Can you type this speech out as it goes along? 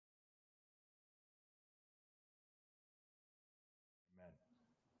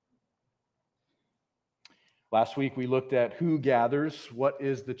Last week we looked at who gathers. What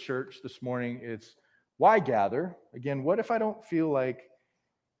is the church? This morning it's why gather. Again, what if I don't feel like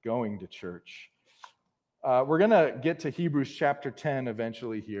going to church? We're going to get to Hebrews chapter 10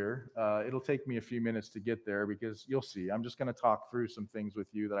 eventually here. It'll take me a few minutes to get there because you'll see. I'm just going to talk through some things with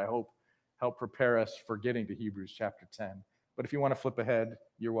you that I hope help prepare us for getting to Hebrews chapter 10. But if you want to flip ahead,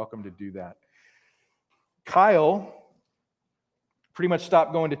 you're welcome to do that. Kyle pretty much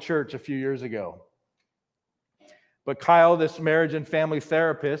stopped going to church a few years ago. But Kyle, this marriage and family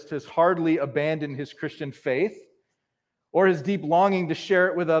therapist, has hardly abandoned his Christian faith or his deep longing to share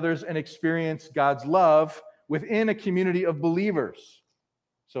it with others and experience God's love within a community of believers.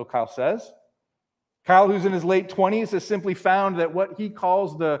 So Kyle says. Kyle, who's in his late 20s, has simply found that what he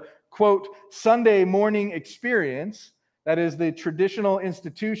calls the, quote, Sunday morning experience, that is the traditional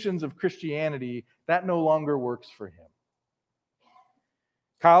institutions of Christianity, that no longer works for him.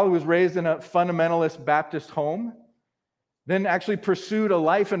 Kyle, who was raised in a fundamentalist Baptist home, then actually pursued a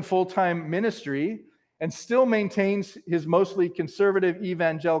life and full-time ministry and still maintains his mostly conservative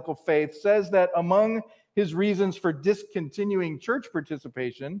evangelical faith, says that among his reasons for discontinuing church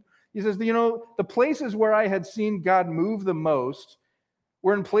participation, he says, the places where I had seen God move the most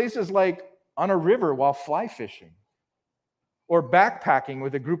were in places like on a river while fly fishing, or backpacking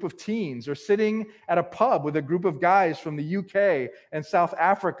with a group of teens, or sitting at a pub with a group of guys from the UK and South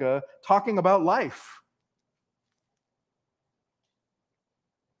Africa talking about life.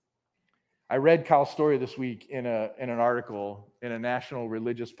 I read Kyle's story this week in an article in a national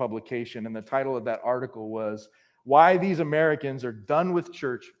religious publication, and the title of that article was, Why These Americans Are Done with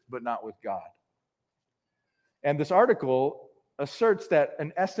Church But Not with God. And this article asserts that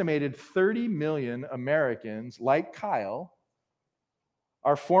an estimated 30 million Americans, like Kyle,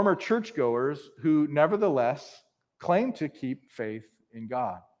 are former churchgoers who nevertheless claim to keep faith in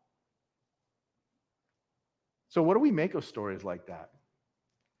God. So what do we make of stories like that?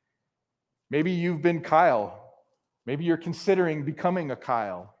 Maybe you've been Kyle. Maybe you're considering becoming a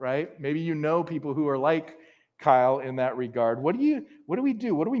Kyle, right? Maybe you know people who are like Kyle in that regard. What do we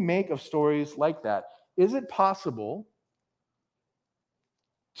do? What do we make of stories like that? Is it possible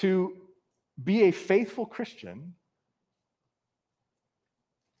to be a faithful Christian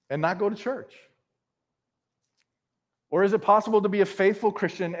and not go to church? Or is it possible to be a faithful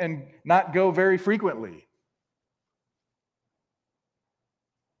Christian and not go very frequently?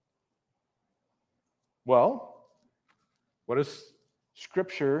 Well, what does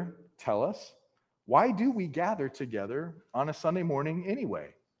Scripture tell us? Why do we gather together on a Sunday morning anyway?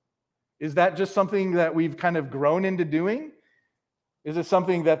 Is that just something that we've kind of grown into doing? Is it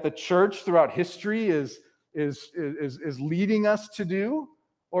something that the church throughout history is leading us to do?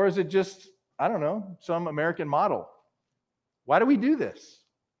 Or is it just, I don't know, some American model? Why do we do this?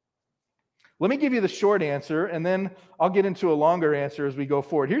 Let me give you the short answer, and then I'll get into a longer answer as we go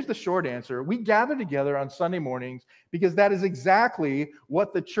forward. Here's the short answer. We gather together on Sunday mornings because that is exactly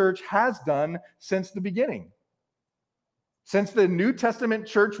what the church has done since the beginning. Since the New Testament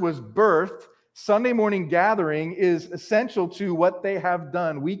church was birthed, Sunday morning gathering is essential to what they have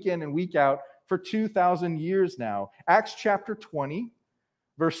done week in and week out for 2,000 years now. Acts chapter 20,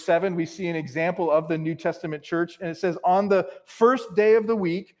 verse 7, we see an example of the New Testament church, and it says, on the first day of the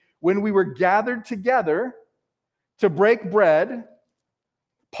week, when we were gathered together to break bread,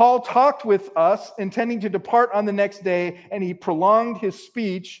 Paul talked with us, intending to depart on the next day, and he prolonged his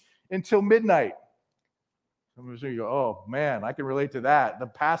speech until midnight. Some of you go, oh man, I can relate to that. The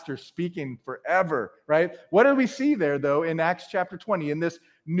pastor speaking forever, right? What do we see there, though, in Acts chapter 20? In this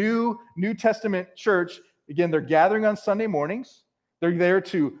New Testament church, again, they're gathering on Sunday mornings. They're there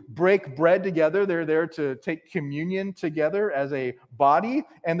to break bread together. They're there to take communion together as a body,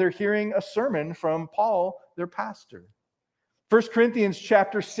 and they're hearing a sermon from Paul, their pastor. 1 Corinthians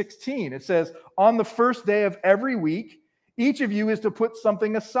chapter 16, it says, on the first day of every week, each of you is to put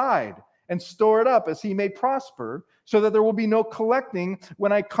something aside and store it up as he may prosper, so that there will be no collecting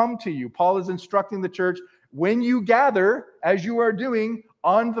when I come to you. Paul is instructing the church, when you gather, as you are doing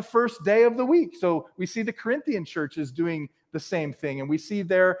on the first day of the week. So we see the Corinthian church is doing the same thing. And we see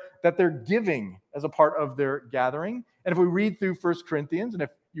there that they're giving as a part of their gathering. And if we read through 1 Corinthians, and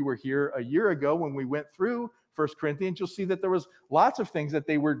if you were here a year ago when we went through 1 Corinthians, you'll see that there was lots of things that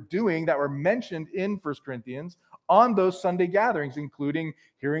they were doing that were mentioned in 1 Corinthians on those Sunday gatherings, including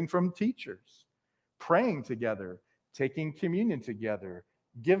hearing from teachers, praying together, taking communion together,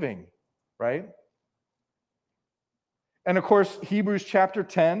 giving, right? And of course, Hebrews chapter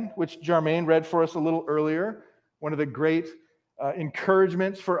 10, which Jermaine read for us a little earlier, one of the great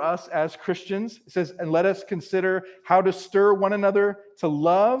encouragements for us as Christians. It says, and let us consider how to stir one another to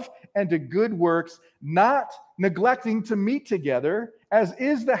love and to good works, not neglecting to meet together, as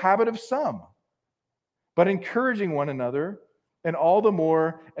is the habit of some, but encouraging one another, and all the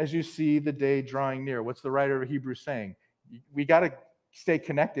more as you see the day drawing near. What's the writer of Hebrews saying? We got to stay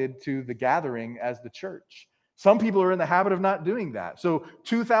connected to the gathering as the church. Some people are in the habit of not doing that. So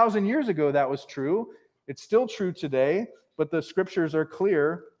 2,000 years ago, that was true. It's still true today, but the scriptures are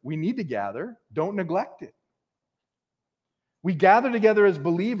clear. We need to gather. Don't neglect it. We gather together as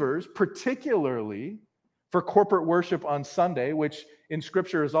believers, particularly for corporate worship on Sunday, which in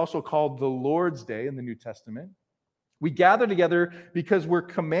scripture is also called the Lord's Day in the New Testament. We gather together because we're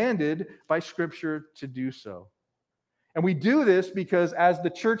commanded by scripture to do so. And we do this because as the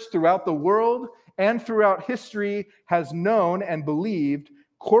church throughout the world and throughout history has known and believed,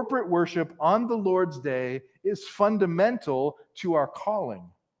 corporate worship on the Lord's Day is fundamental to our calling.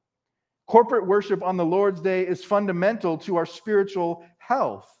 Corporate worship on the Lord's Day is fundamental to our spiritual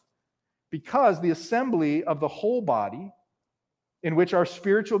health because the assembly of the whole body, in which our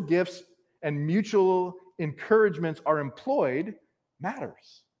spiritual gifts and mutual encouragements are employed,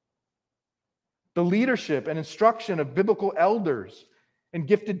 matters. The leadership and instruction of biblical elders and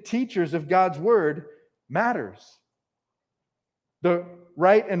gifted teachers of God's word matters. The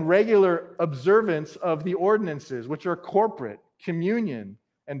right and regular observance of the ordinances, which are corporate, communion,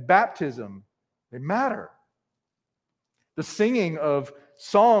 and baptism, they matter. The singing of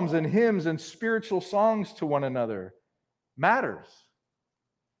psalms and hymns and spiritual songs to one another matters.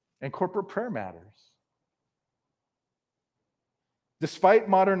 And corporate prayer matters. Despite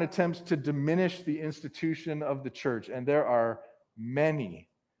modern attempts to diminish the institution of the church, and there are many,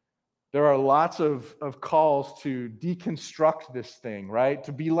 there are lots of calls to deconstruct this thing, right?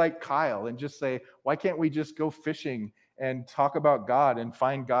 To be like Kyle and just say, why can't we just go fishing and talk about God and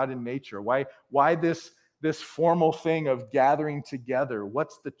find God in nature? Why this formal thing of gathering together?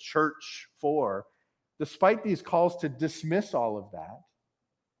 What's the church for? Despite these calls to dismiss all of that,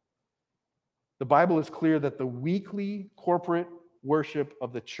 the Bible is clear that the weekly corporate worship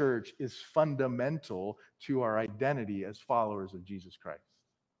of the church is fundamental to our identity as followers of Jesus Christ.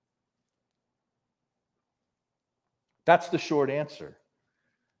 That's the short answer.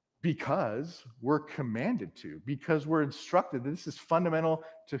 Because we're commanded to, because we're instructed that this is fundamental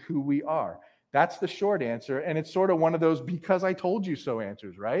to who we are. That's the short answer, and it's sort of one of those because I told you so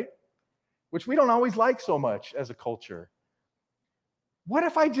answers, right? Which we don't always like so much as a culture. What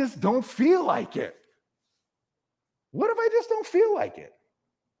if I just don't feel like it? What if I just don't feel like it?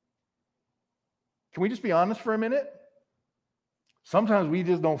 Can we just be honest for a minute? Sometimes we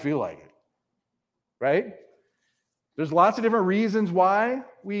just don't feel like it, right? There's lots of different reasons why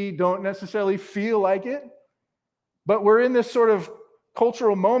we don't necessarily feel like it, but we're in this sort of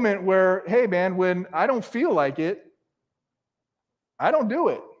cultural moment where, hey man, when I don't feel like it, I don't do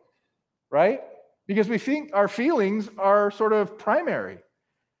it, right? Because we think our feelings are sort of primary.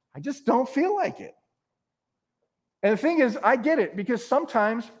 I just don't feel like it. And the thing is, I get it because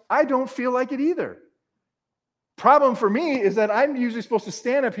sometimes I don't feel like it either. Problem for me is that I'm usually supposed to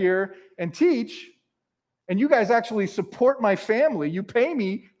stand up here and teach, and you guys actually support my family. You pay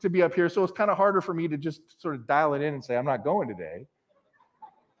me to be up here, so it's kind of harder for me to just sort of dial it in and say, I'm not going today.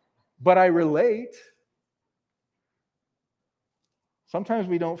 But I relate. Sometimes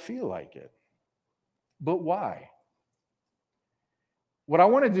we don't feel like it. But why? What I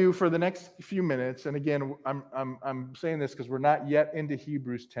want to do for the next few minutes, and again, I'm saying this because we're not yet into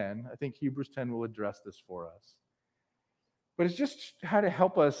Hebrews 10. I think Hebrews 10 will address this for us. But it's just how to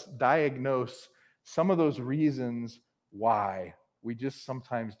help us diagnose some of those reasons why we just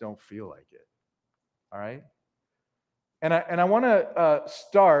sometimes don't feel like it. All right? And I want to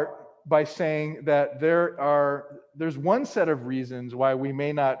start by saying that there's one set of reasons why we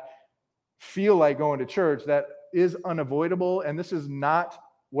may not feel like going to church that is unavoidable, and this is not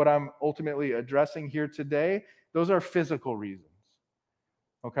what I'm ultimately addressing here today. Those are physical reasons,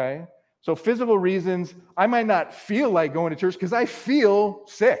 okay? So physical reasons, I might not feel like going to church because I feel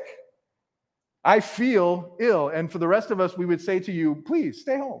sick. I feel ill, and for the rest of us, we would say to you, please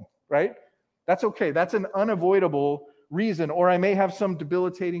stay home, right? That's okay. That's an unavoidable reason, or I may have some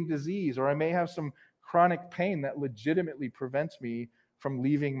debilitating disease, or I may have some chronic pain that legitimately prevents me from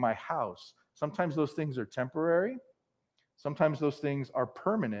leaving my house. Sometimes those things are temporary. Sometimes those things are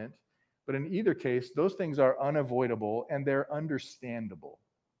permanent. But in either case, those things are unavoidable and they're understandable.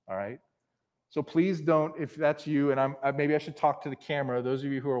 All right? So please don't, if that's you, and maybe I should talk to the camera, those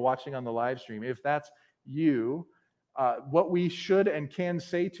of you who are watching on the live stream, if that's you, what we should and can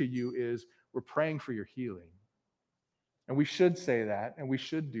say to you is, we're praying for your healing. And we should say that, and we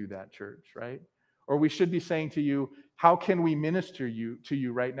should do that, church, right? Or we should be saying to you, how can we minister to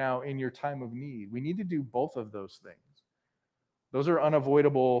you right now in your time of need? We need to do both of those things. Those are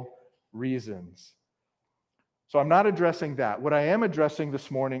unavoidable reasons. So I'm not addressing that. What I am addressing this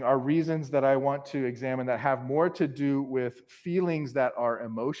morning are reasons that I want to examine that have more to do with feelings that are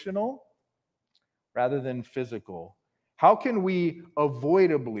emotional rather than physical. How can we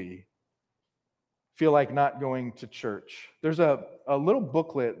avoidably feel like not going to church? There's a little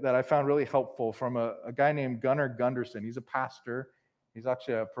booklet that I found really helpful from a guy named Gunnar Gunderson. He's a pastor. He's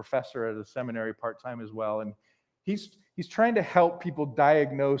actually a professor at a seminary part-time as well. And he's trying to help people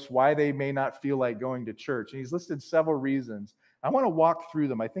diagnose why they may not feel like going to church. And he's listed several reasons. I want to walk through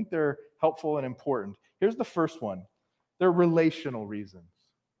them. I think they're helpful and important. Here's the first one. They're relational reasons.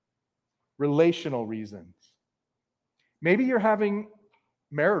 Relational reasons. Maybe you're having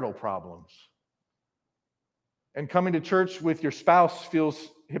marital problems, and coming to church with your spouse feels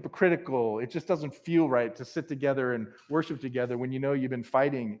hypocritical. It just doesn't feel right to sit together and worship together when you know you've been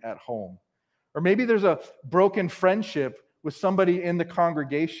fighting at home. Or maybe there's a broken friendship with somebody in the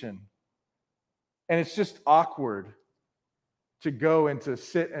congregation, and it's just awkward to go and to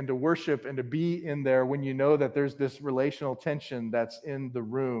sit and to worship and to be in there when you know that there's this relational tension that's in the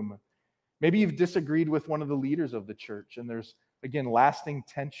room. Maybe you've disagreed with one of the leaders of the church, and there's, again, lasting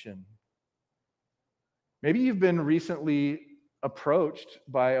tension. Maybe you've been recently approached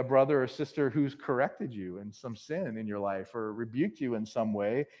by a brother or sister who's corrected you in some sin in your life or rebuked you in some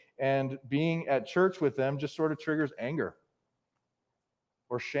way, and being at church with them just sort of triggers anger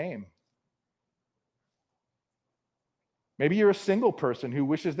or shame. Maybe you're a single person who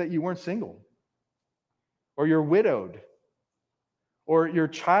wishes that you weren't single, or you're widowed, or you're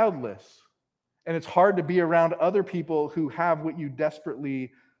childless, and it's hard to be around other people who have what you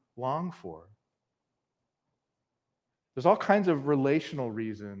desperately long for. There's all kinds of relational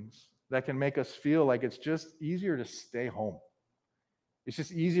reasons that can make us feel like it's just easier to stay home. It's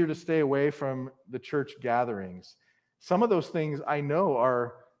just easier to stay away from the church gatherings. Some of those things I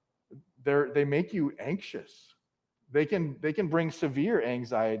know they make you anxious. They can bring severe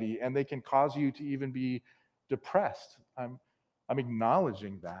anxiety, and they can cause you to even be depressed. I'm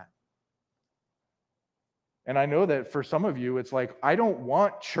acknowledging that. And I know that for some of you, it's like, I don't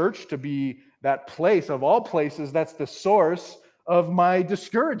want church to be that place of all places that's the source of my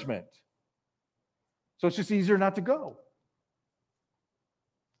discouragement. So it's just easier not to go.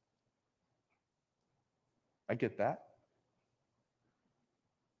 I get that.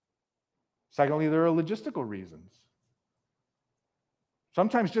 Secondly, there are logistical reasons.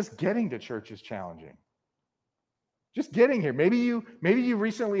 Sometimes just getting to church is challenging. Just getting here. Maybe you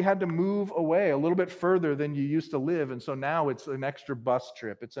recently had to move away a little bit further than you used to live, and so now it's an extra bus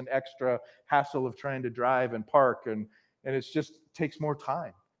trip. It's an extra hassle of trying to drive and park, and it just takes more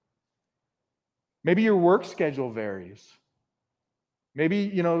time. Maybe your work schedule varies.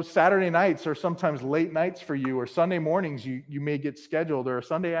 Maybe, Saturday nights are sometimes late nights for you, or Sunday mornings you may get scheduled, or a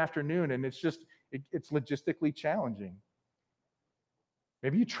Sunday afternoon, and it's logistically challenging.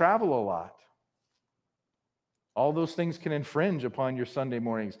 Maybe you travel a lot. All those things can infringe upon your Sunday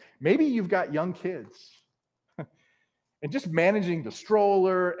mornings. Maybe you've got young kids. And just managing the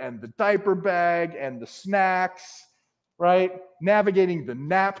stroller and the diaper bag and the snacks, right? Navigating the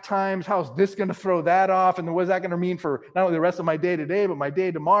nap times. How's this going to throw that off? And what is that going to mean for not only the rest of my day today, but my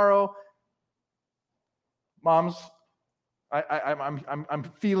day tomorrow? Moms, I'm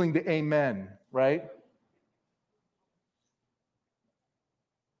feeling the amen, right?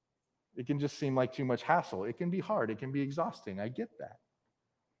 It can just seem like too much hassle. It can be hard. It can be exhausting. I get that.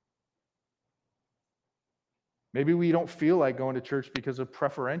 Maybe we don't feel like going to church because of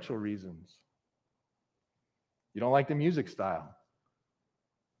preferential reasons. You don't like the music style.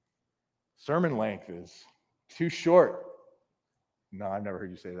 Sermon length is too short. No, I've never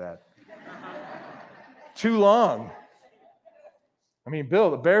heard you say that. Too long. I mean, Bill,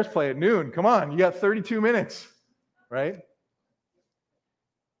 the Bears play at noon. Come on, you got 32 minutes, right?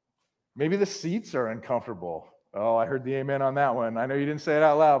 Maybe the seats are uncomfortable. Oh, I heard the amen on that one. I know you didn't say it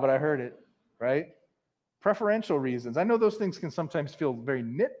out loud, but I heard it, right? Preferential reasons. I know those things can sometimes feel very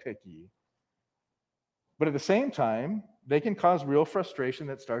nitpicky, but at the same time, they can cause real frustration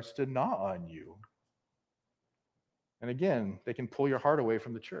that starts to gnaw on you. And again, they can pull your heart away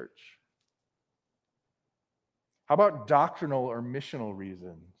from the church. How about doctrinal or missional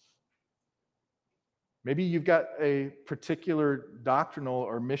reasons? Maybe you've got a particular doctrinal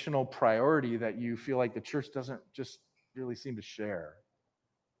or missional priority that you feel like the church doesn't just really seem to share.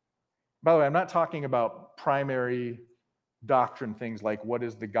 By the way, I'm not talking about primary doctrine things like what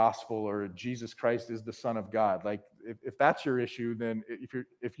is the gospel or Jesus Christ is the Son of God. Like, if that's your issue, then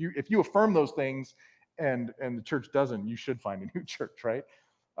if you affirm those things and the church doesn't, you should find a new church, right?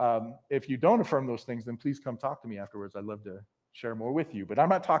 If you don't affirm those things, then please come talk to me afterwards. I'd love to share more with you. But I'm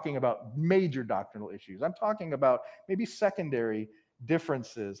not talking about major doctrinal issues. I'm talking about maybe secondary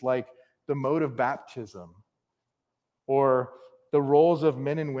differences, like the mode of baptism or the roles of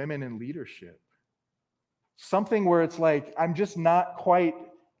men and women in leadership. Something where it's like, I'm just not quite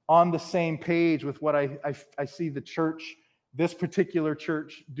on the same page with what I see the church, this particular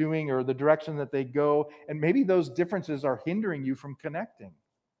church doing, or the direction that they go. And maybe those differences are hindering you from connecting.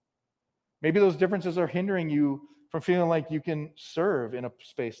 Maybe those differences are hindering you from feeling like you can serve in a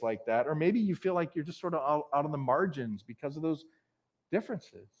space like that. Or maybe you feel like you're just sort of out on the margins because of those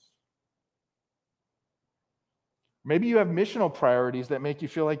differences. Maybe you have missional priorities that make you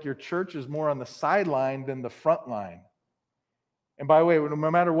feel like your church is more on the sideline than the front line. And by the way, no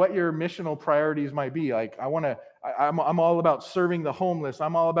matter what your missional priorities might be, like I'm all about serving the homeless.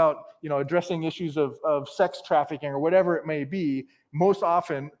 I'm all about, addressing issues of sex trafficking or whatever it may be. Most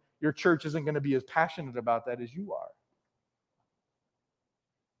often, your church isn't going to be as passionate about that as you are.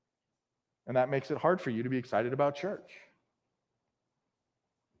 And that makes it hard for you to be excited about church.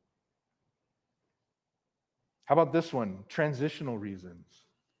 How about this one? Transitional reasons.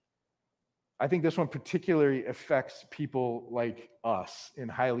 I think this one particularly affects people like us in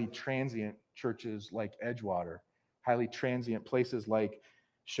highly transient churches like Edgewater, highly transient places like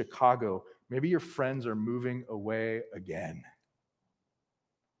Chicago. Maybe your friends are moving away again.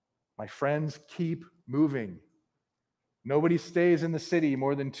 My friends keep moving. Nobody stays in the city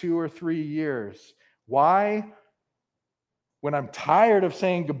more than 2 or 3 years. Why? When I'm tired of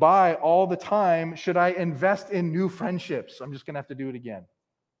saying goodbye all the time, should I invest in new friendships? I'm just going to have to do it again.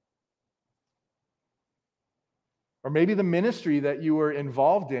 Or maybe the ministry that you were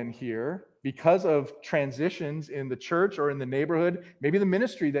involved in here, because of transitions in the church or in the neighborhood, maybe the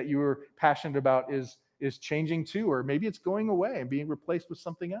ministry that you were passionate about is changing too, or maybe it's going away and being replaced with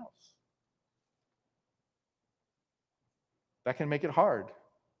something else. That can make it hard.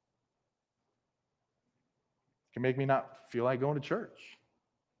 It can make me not feel like going to church.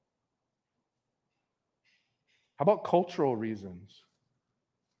 How about cultural reasons?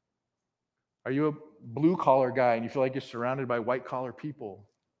 Are you a blue-collar guy and you feel like you're surrounded by white-collar people?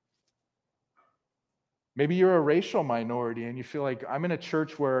 Maybe you're a racial minority and you feel like I'm in a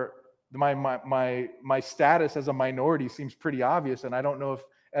church where my status as a minority seems pretty obvious, and I don't know if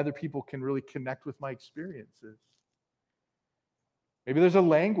other people can really connect with my experiences. Maybe there's a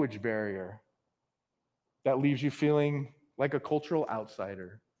language barrier that leaves you feeling like a cultural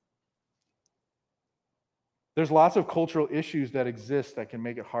outsider. There's lots of cultural issues that exist that can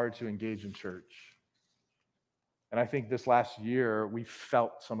make it hard to engage in church. And I think this last year, we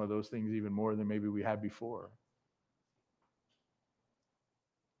felt some of those things even more than maybe we had before.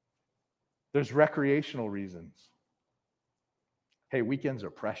 There's recreational reasons. Hey, weekends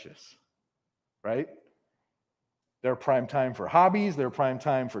are precious, right? They're prime time for hobbies, they're prime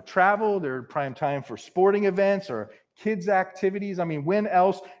time for travel, they're prime time for sporting events or kids' activities. I mean, when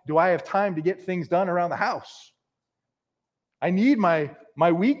else do I have time to get things done around the house? I need my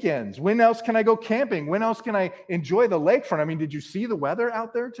weekends. When else can I go camping? When else can I enjoy the lakefront? I mean, did you see the weather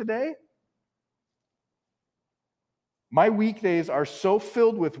out there today? My weekdays are so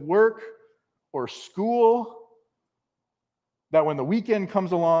filled with work or school that when the weekend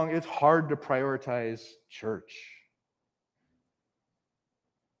comes along, it's hard to prioritize church.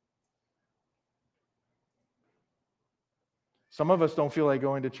 Some of us don't feel like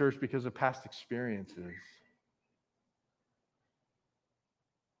going to church because of past experiences.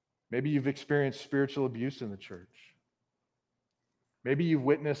 Maybe you've experienced spiritual abuse in the church. Maybe you've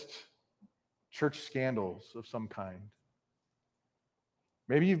witnessed church scandals of some kind.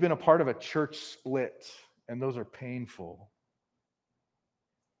 Maybe you've been a part of a church split, and those are painful.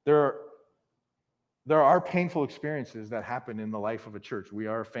 There are painful experiences that happen in the life of a church. We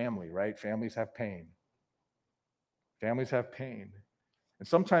are a family, right? Families have pain. Families have pain. And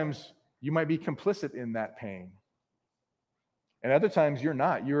sometimes you might be complicit in that pain. And other times you're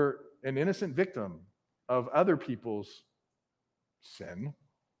not. You're an innocent victim of other people's sin.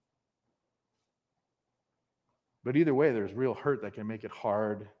 But either way, there's real hurt that can make it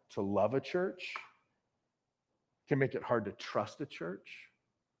hard to love a church, can make it hard to trust a church,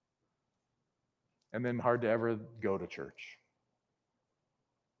 and then hard to ever go to church.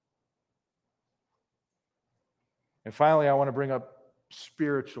 And finally, I want to bring up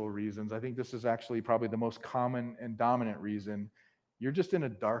spiritual reasons. I think this is actually probably the most common and dominant reason. You're just in a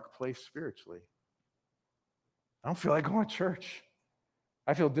dark place spiritually. I don't feel like going to church.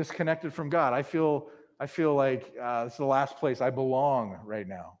 I feel disconnected from God. I feel I feel like it's the last place I belong right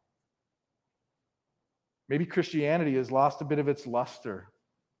now. Maybe Christianity has lost a bit of its luster.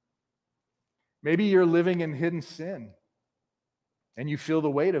 Maybe you're living in hidden sin, and you feel the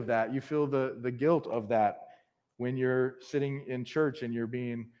weight of that. You feel the guilt of that when you're sitting in church and you're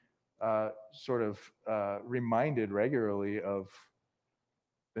being reminded regularly of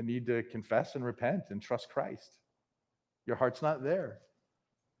the need to confess and repent and trust Christ. Your heart's not there.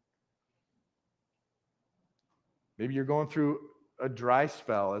 Maybe you're going through a dry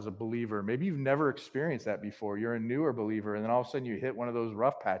spell as a believer. Maybe you've never experienced that before. You're a newer believer, and then all of a sudden you hit one of those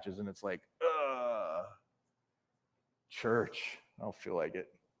rough patches, and it's like, church, I don't feel like it.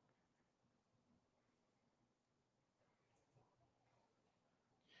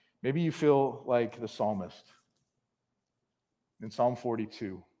 Maybe you feel like the psalmist in Psalm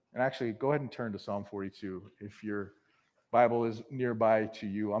 42. And actually, go ahead and turn to Psalm 42 if your Bible is nearby to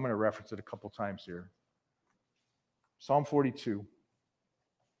you. I'm going to reference it a couple times here. Psalm 42.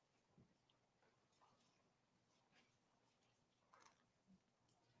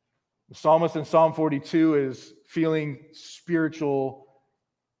 The psalmist in Psalm 42 is feeling spiritual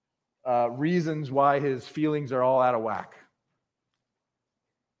reasons why his feelings are all out of whack.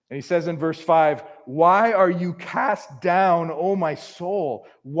 And he says in verse 5, "Why are you cast down, O my soul?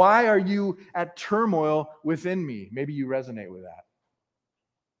 Why are you at turmoil within me?" Maybe you resonate with that.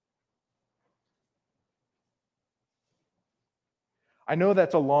 I know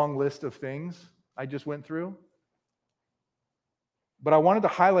that's a long list of things I just went through, but I wanted to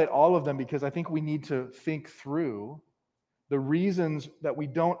highlight all of them because I think we need to think through the reasons that we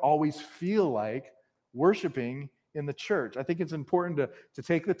don't always feel like worshiping in the church. I think it's important to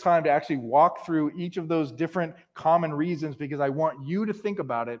take the time to actually walk through each of those different common reasons because I want you to think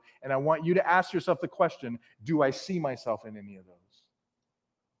about it and I want you to ask yourself the question, do I see myself in any of those?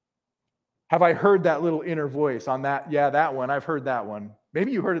 Have I heard that little inner voice on that? Yeah, that one. I've heard that one.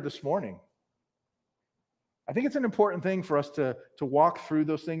 Maybe you heard it this morning. I think it's an important thing for us to walk through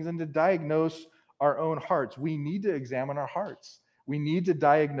those things and to diagnose our own hearts. We need to examine our hearts. We need to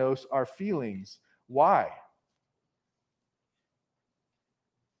diagnose our feelings. Why?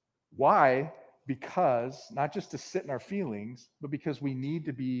 Why? Because, not just to sit in our feelings, but because we need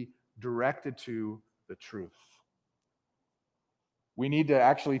to be directed to the truth. We need to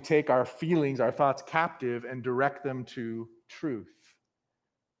actually take our feelings, our thoughts captive and direct them to truth.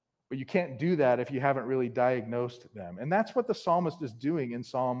 But you can't do that if you haven't really diagnosed them. And that's what the psalmist is doing in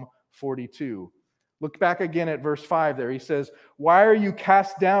Psalm 42. Look back again at verse 5 there. He says, "Why are you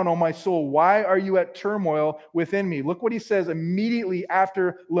cast down, O my soul? Why are you at turmoil within me?" Look what he says immediately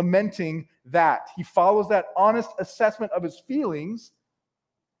after lamenting that. He follows that honest assessment of his feelings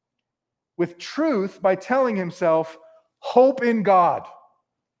with truth by telling himself, hope in God.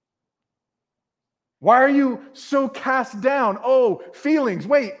 Why are you so cast down? Oh, feelings.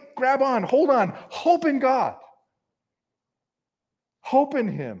 Wait, grab on, hold on. Hope in God. Hope in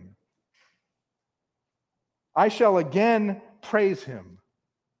him. I shall again praise him.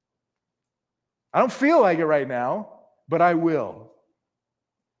 I don't feel like it right now, but I will.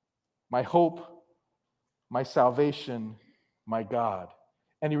 My hope, my salvation, my God.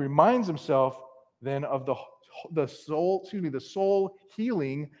 And he reminds himself then of the soul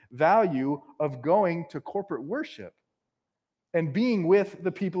healing value of going to corporate worship and being with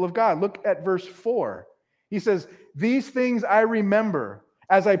the people of God. Look at verse 4. He says, "These things I remember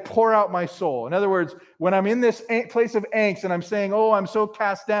as I pour out my soul." In other words, when I'm in this place of angst and I'm saying, oh, I'm so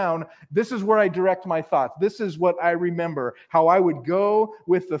cast down, this is where I direct my thoughts. This is what I remember, how I would go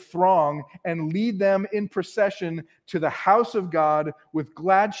with the throng and lead them in procession to the house of God with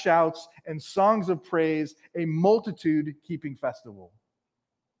glad shouts and songs of praise, a multitude keeping festival.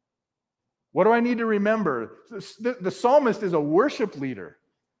 What do I need to remember? The psalmist is a worship leader.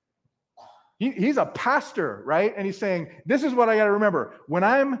 He's a pastor, right? And he's saying, this is what I got to remember. When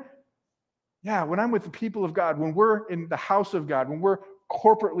I'm with the people of God, when we're in the house of God, when we're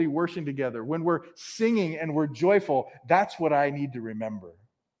corporately worshiping together, when we're singing and we're joyful, that's what I need to remember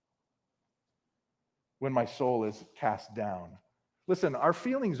when my soul is cast down. Listen, our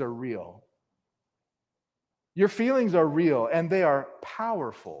feelings are real. Your feelings are real, and they are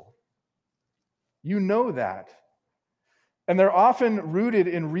powerful. You know that. And they're often rooted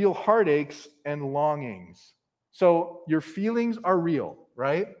in real heartaches and longings. So your feelings are real,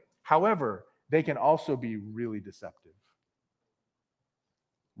 right? However, they can also be really deceptive.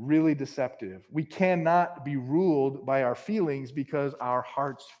 Really deceptive. We cannot be ruled by our feelings because our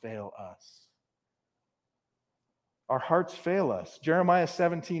hearts fail us. Our hearts fail us. Jeremiah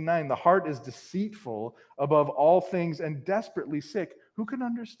 17:9, "The heart is deceitful above all things and desperately sick. Who can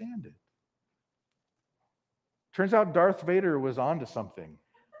understand it?" Turns out Darth Vader was onto something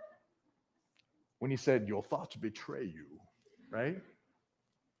when he said, "Your thoughts betray you," right?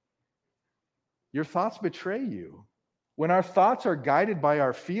 Your thoughts betray you. When our thoughts are guided by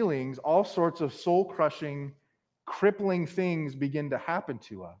our feelings, all sorts of soul-crushing, crippling things begin to happen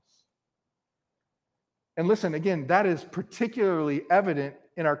to us. And listen, again, that is particularly evident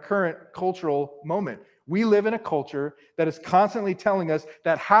in our current cultural moment. We live in a culture that is constantly telling us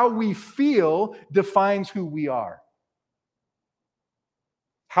that how we feel defines who we are.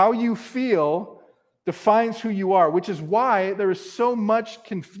 How you feel defines who you are, which is why there is so much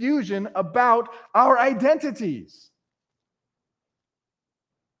confusion about our identities.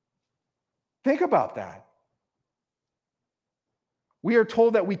 Think about that. We are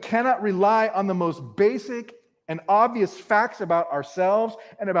told that we cannot rely on the most basic and obvious facts about ourselves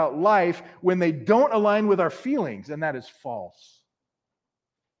and about life when they don't align with our feelings, and that is false.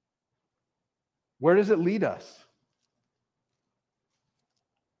 Where does it lead us?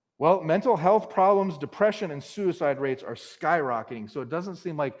 Well, mental health problems, depression, and suicide rates are skyrocketing, so it doesn't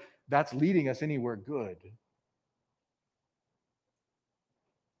seem like that's leading us anywhere good.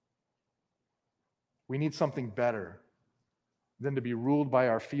 We need something better than to be ruled by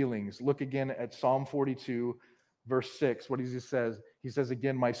our feelings. Look again at Psalm 42, verse 6. What does he say? He says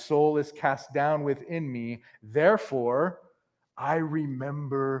again, "My soul is cast down within me. Therefore, I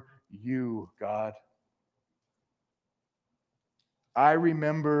remember you, God." I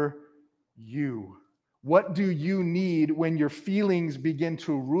remember you. What do you need when your feelings begin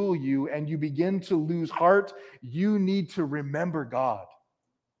to rule you and you begin to lose heart? You need to remember God.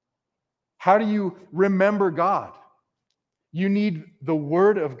 How do you remember God? You need the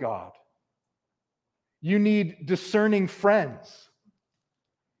Word of God. You need discerning friends.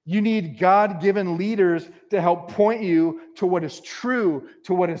 You need God-given leaders to help point you to what is true,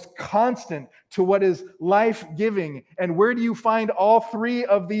 to what is constant, to what is life-giving. And where do you find all three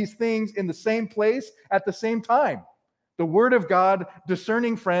of these things in the same place at the same time? The Word of God,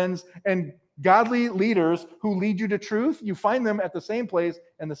 discerning friends, and godly leaders who lead you to truth. You find them at the same place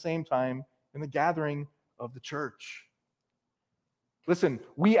and the same time in the gathering of the church. Listen,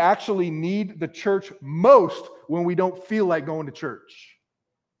 we actually need the church most when we don't feel like going to church.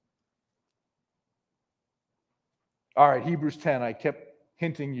 All right, Hebrews 10. I kept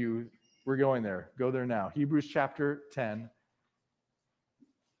hinting you, we're going there. Go there now. Hebrews chapter 10.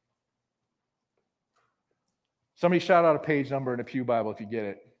 Somebody shout out a page number in a pew Bible if you get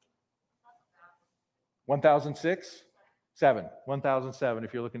it. 1006? 7. 1007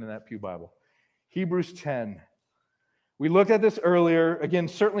 if you're looking in that pew Bible. Hebrews 10. We looked at this earlier. Again,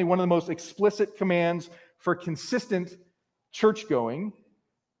 certainly one of the most explicit commands for consistent church going.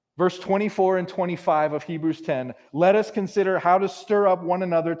 Verse 24 and 25 of Hebrews 10. "Let us consider how to stir up one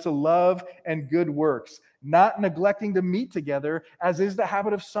another to love and good works, not neglecting to meet together, as is the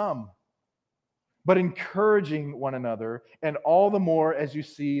habit of some, but encouraging one another, and all the more as you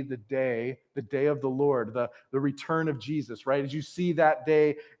see the day of the Lord," the return of Jesus, right? As you see that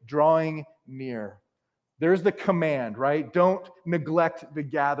day drawing near. There's the command, right? Don't neglect the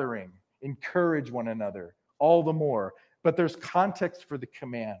gathering. Encourage one another, all the more. But there's context for the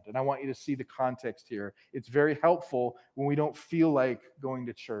command, and I want you to see the context here. It's very helpful when we don't feel like going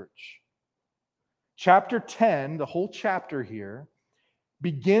to church. Chapter 10, the whole chapter here,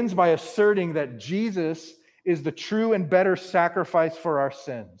 begins by asserting that Jesus is the true and better sacrifice for our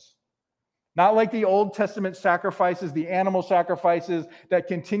sins. Not like the Old Testament sacrifices, the animal sacrifices that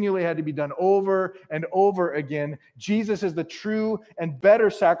continually had to be done over and over again. Jesus is the true and better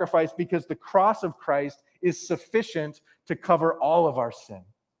sacrifice because the cross of Christ is sufficient to cover all of our sin.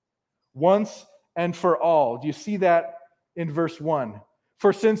 Once and for all. Do you see that in verse 1?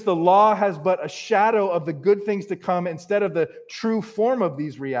 "For since the law has but a shadow of the good things to come instead of the true form of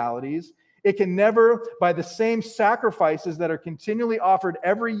these realities, it can never, by the same sacrifices that are continually offered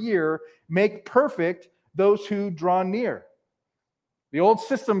every year, make perfect those who draw near." The old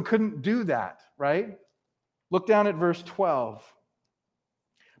system couldn't do that, right? Look down at verse 12.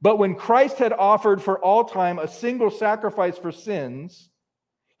 "But when Christ had offered for all time a single sacrifice for sins,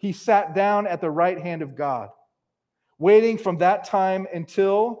 he sat down at the right hand of God, waiting from that time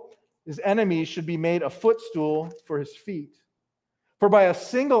until his enemies should be made a footstool for his feet. For by a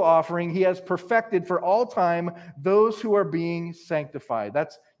single offering, he has perfected for all time those who are being sanctified."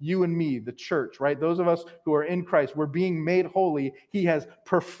 That's you and me, the church, right? Those of us who are in Christ, we're being made holy. He has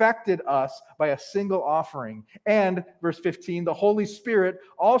perfected us by a single offering. And, verse 15, "The Holy Spirit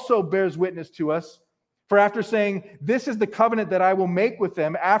also bears witness to us. For after saying, 'This is the covenant that I will make with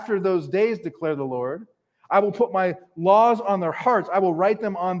them after those days, declare the Lord, I will put my laws on their hearts. I will write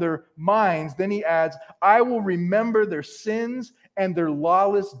them on their minds. Then he adds, I will remember their sins and their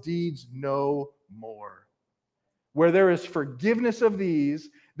lawless deeds no more. Where there is forgiveness of these,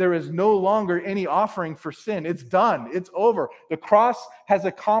 there is no longer any offering for sin. It's done. It's over. The cross has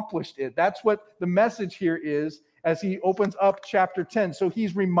accomplished it. That's what the message here is as he opens up chapter 10. So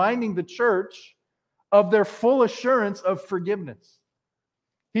he's reminding the church of their full assurance of forgiveness.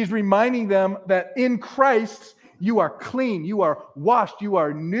 He's reminding them that in Christ, you are clean, you are washed, you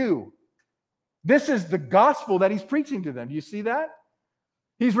are new. This is the gospel that he's preaching to them. Do you see that?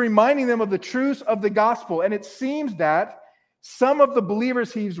 He's reminding them of the truths of the gospel. And it seems that some of the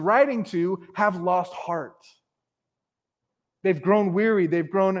believers he's writing to have lost heart. They've grown weary, they've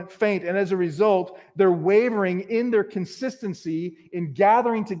grown faint, and as a result, they're wavering in their consistency in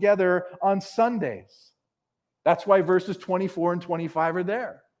gathering together on Sundays. That's why verses 24 and 25 are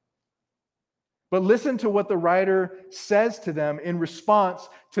there. But listen to what the writer says to them in response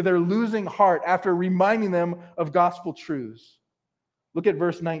to their losing heart after reminding them of gospel truths. Look at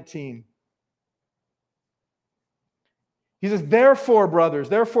verse 19. He says, therefore, brothers,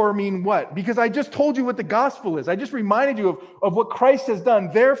 therefore mean what? Because I just told you what the gospel is. I just reminded you of what Christ has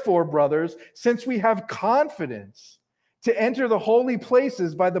done. Therefore, brothers, since we have confidence to enter the holy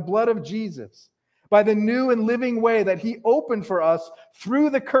places by the blood of Jesus, by the new and living way that he opened for us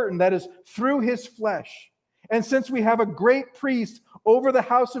through the curtain, that is, through his flesh. And since we have a great priest over the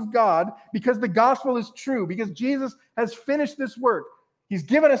house of God, because the gospel is true, because Jesus has finished this work, he's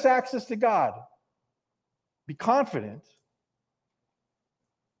given us access to God. Be confident.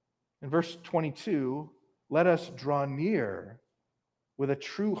 In verse 22, let us draw near with a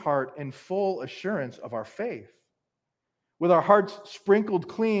true heart and full assurance of our faith, with our hearts sprinkled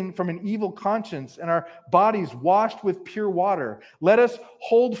clean from an evil conscience and our bodies washed with pure water. Let us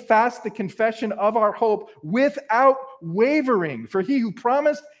hold fast the confession of our hope without wavering, for he who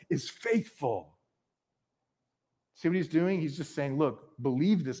promised is faithful. See what he's doing? He's just saying, look,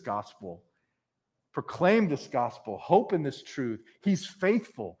 believe this gospel. Proclaim this gospel. Hope in this truth. He's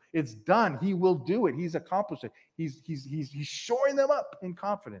faithful. It's done. He will do it. He's accomplished it. He's shoring them up in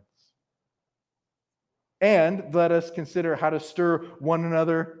confidence. And let us consider how to stir one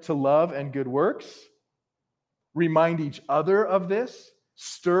another to love and good works. Remind each other of this.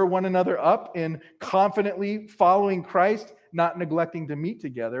 Stir one another up in confidently following Christ, not neglecting to meet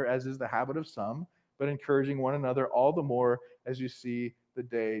together, as is the habit of some, but encouraging one another all the more as you see the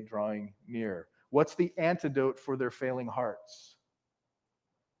day drawing near. What's the antidote for their failing hearts?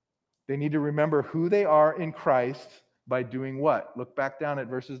 They need to remember who they are in Christ by doing what? Look back down at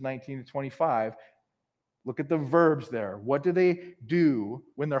verses 19 to 25. Look at the verbs there. What do they do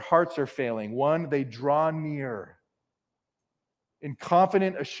when their hearts are failing? One, they draw near in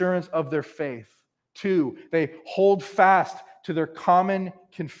confident assurance of their faith. Two, they hold fast to their common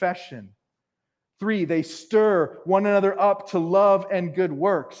confession. Three, they stir one another up to love and good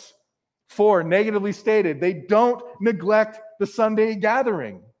works. Four, negatively stated, they don't neglect the Sunday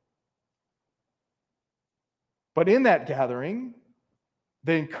gathering. But in that gathering,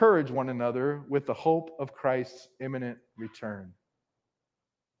 they encourage one another with the hope of Christ's imminent return.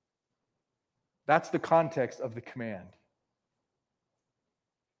 That's the context of the command.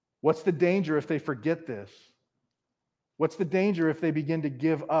 What's the danger if they forget this? What's the danger if they begin to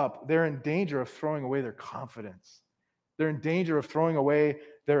give up? They're in danger of throwing away their confidence. They're in danger of throwing away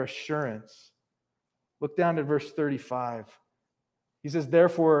their assurance. Look down at verse 35. He says,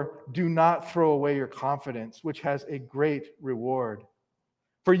 therefore, do not throw away your confidence, which has a great reward.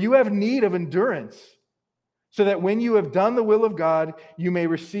 For you have need of endurance, so that when you have done the will of God, you may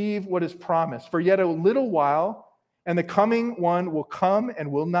receive what is promised. For yet a little while, and the coming one will come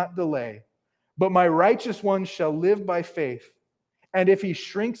and will not delay. But my righteous one shall live by faith. And if he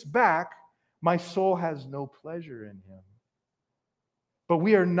shrinks back, my soul has no pleasure in him. But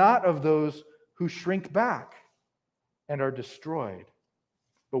we are not of those who shrink back and are destroyed.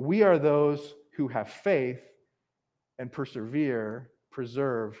 But we are those who have faith and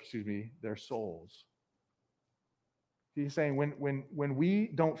preserve their souls. He's saying when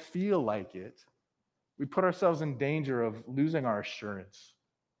we don't feel like it, we put ourselves in danger of losing our assurance,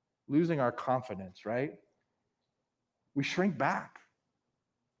 losing our confidence, right? We shrink back.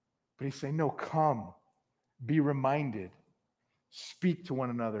 But he's saying, no, come, be reminded, speak to one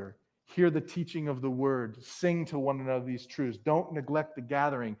another, hear the teaching of the word, sing to one another these truths. Don't neglect the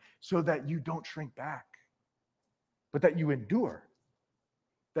gathering so that you don't shrink back, but that you endure,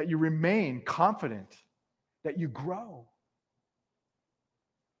 that you remain confident, that you grow.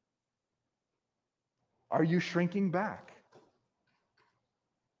 Are you shrinking back?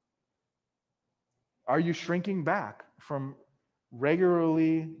 Are you shrinking back from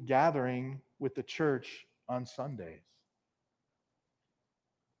regularly gathering with the church on Sundays?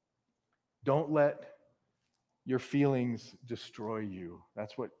 Don't let your feelings destroy you.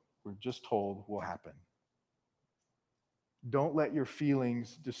 That's what we're just told will happen. Don't let your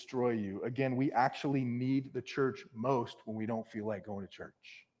feelings destroy you. Again, we actually need the church most when we don't feel like going to church.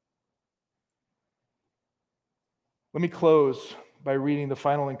 Let me close by reading the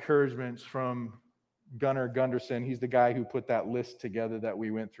final encouragements from Gunnar Gunderson. He's the guy who put that list together that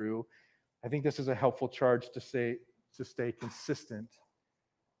we went through. I think this is a helpful charge to stay consistent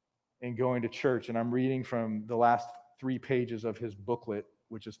in going to church. And I'm reading from the last 3 pages of his booklet,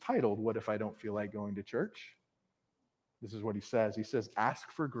 which is titled, What If I Don't Feel Like Going to Church? This is what he says. He says,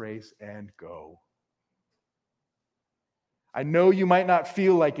 ask for grace and go. I know you might not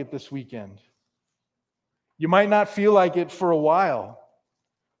feel like it this weekend. You might not feel like it for a while.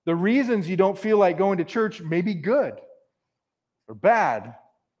 The reasons you don't feel like going to church may be good or bad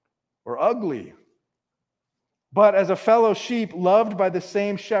or ugly. But as a fellow sheep loved by the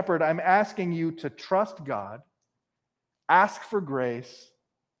same shepherd, I'm asking you to trust God, ask for grace,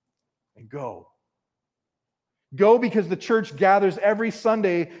 and go. Go because the church gathers every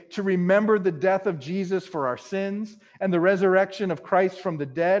Sunday to remember the death of Jesus for our sins and the resurrection of Christ from the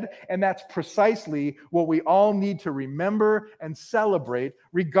dead. And that's precisely what we all need to remember and celebrate,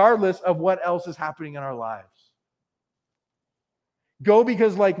 regardless of what else is happening in our lives. Go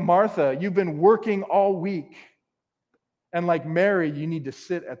because, like Martha, you've been working all week. And like Mary, you need to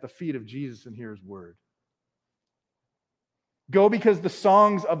sit at the feet of Jesus and hear his word. Go because the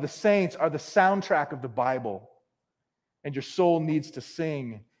songs of the saints are the soundtrack of the Bible. And your soul needs to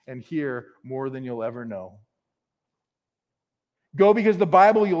sing and hear more than you'll ever know. Go because the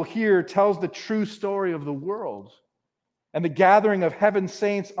Bible you'll hear tells the true story of the world. And the gathering of heaven's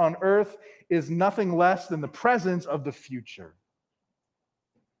saints on earth is nothing less than the presence of the future.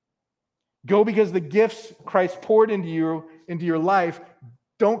 Go because the gifts Christ poured into your life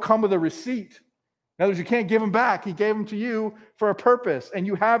don't come with a receipt. In other words, you can't give them back. He gave them to you for a purpose. And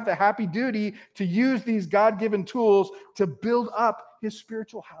you have the happy duty to use these God-given tools to build up his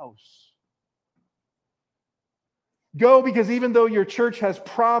spiritual house. Go because even though your church has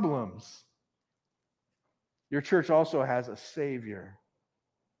problems, your church also has a Savior,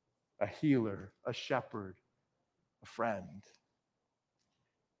 a healer, a shepherd, a friend.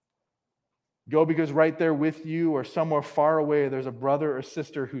 Go because right there with you or somewhere far away, there's a brother or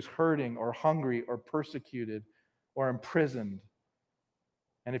sister who's hurting or hungry or persecuted or imprisoned.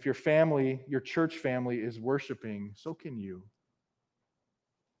 And if your family, your church family, is worshiping, so can you.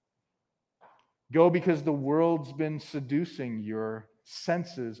 Go because the world's been seducing your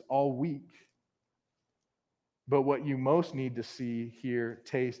senses all week. But what you most need to see, hear,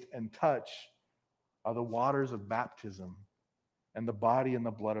 taste, and touch are the waters of baptism and the body and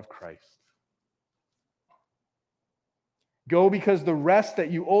the blood of Christ. Go because the rest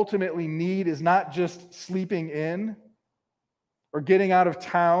that you ultimately need is not just sleeping in or getting out of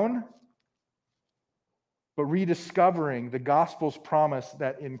town, but rediscovering the gospel's promise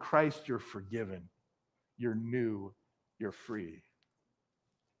that in Christ you're forgiven, you're new, you're free.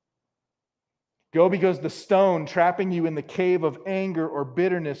 Go because the stone trapping you in the cave of anger or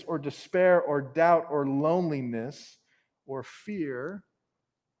bitterness or despair or doubt or loneliness or fear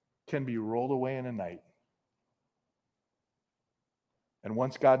can be rolled away in a night. And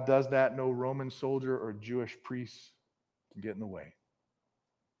once God does that, no Roman soldier or Jewish priest can get in the way.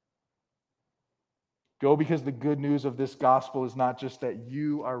 Go because the good news of this gospel is not just that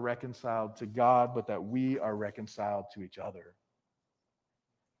you are reconciled to God, but that we are reconciled to each other.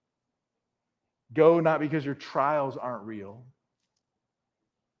 Go not because your trials aren't real,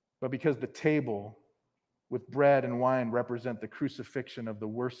 but because the table with bread and wine represent the crucifixion of the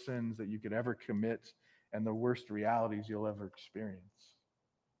worst sins that you could ever commit and the worst realities you'll ever experience.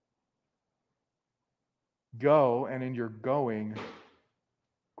 Go, and in your going,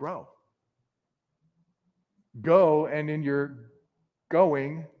 grow. Go, and in your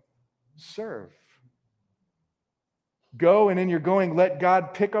going, serve. Go, and in your going, let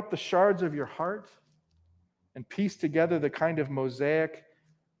God pick up the shards of your heart and piece together the kind of mosaic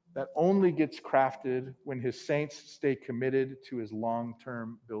that only gets crafted when his saints stay committed to his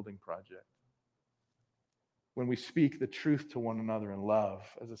long-term building project. When we speak the truth to one another in love,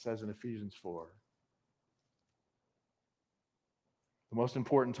 as it says in Ephesians 4. The most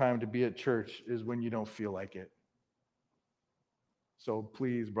important time to be at church is when you don't feel like it. So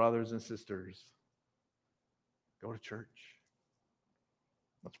please, brothers and sisters, go to church.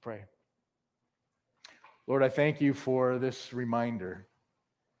 Let's pray. Lord, I thank you for this reminder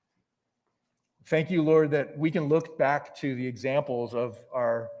Thank you, Lord, that we can look back to the examples of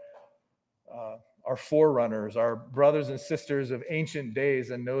our forerunners, our brothers and sisters of ancient days,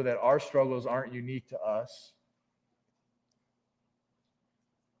 and know that our struggles aren't unique to us.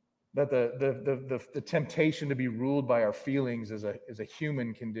 That the temptation to be ruled by our feelings is a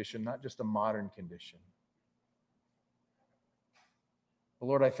human condition, not just a modern condition. But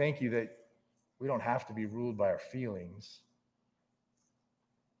Lord, I thank you that we don't have to be ruled by our feelings.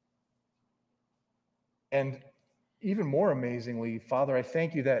 And even more amazingly, Father, I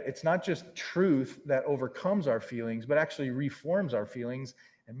thank you that it's not just truth that overcomes our feelings, but actually reforms our feelings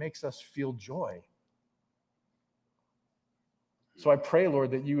and makes us feel joy. So I pray,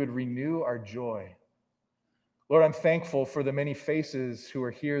 Lord, that you would renew our joy. Lord, I'm thankful for the many faces who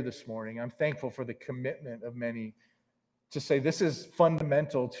are here this morning. I'm thankful for the commitment of many to say this is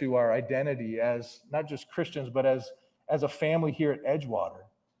fundamental to our identity as not just Christians, but as a family here at Edgewater.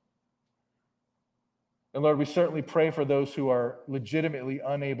 And Lord, we certainly pray for those who are legitimately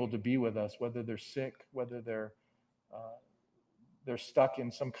unable to be with us, whether they're sick, whether they're stuck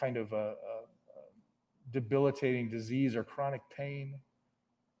in some kind of a debilitating disease or chronic pain.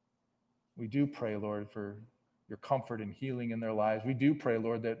 We do pray, Lord, for your comfort and healing in their lives. We do pray,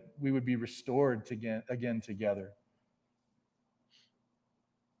 Lord, that we would be restored again together.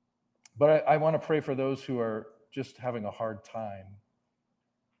 But I want to pray for those who are just having a hard time,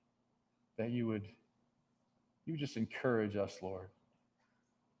 that you would just encourage us, Lord.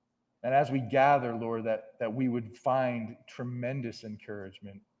 And as we gather, Lord, that we would find tremendous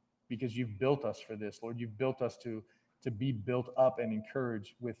encouragement because you've built us for this, Lord. You've built us to be built up and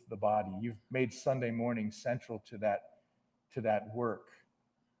encouraged with the body. You've made Sunday morning central to that work.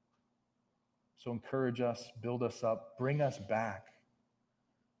 So encourage us, build us up, bring us back.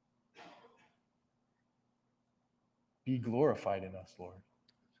 Be glorified in us, Lord.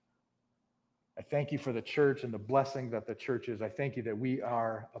 I thank you for the church and the blessing that the church is. I thank you that we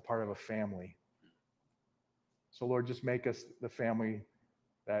are a part of a family. So, Lord, just make us the family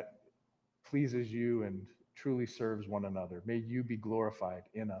that pleases you and truly serves one another. May you be glorified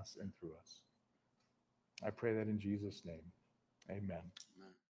in us and through us. I pray that in Jesus' name. Amen.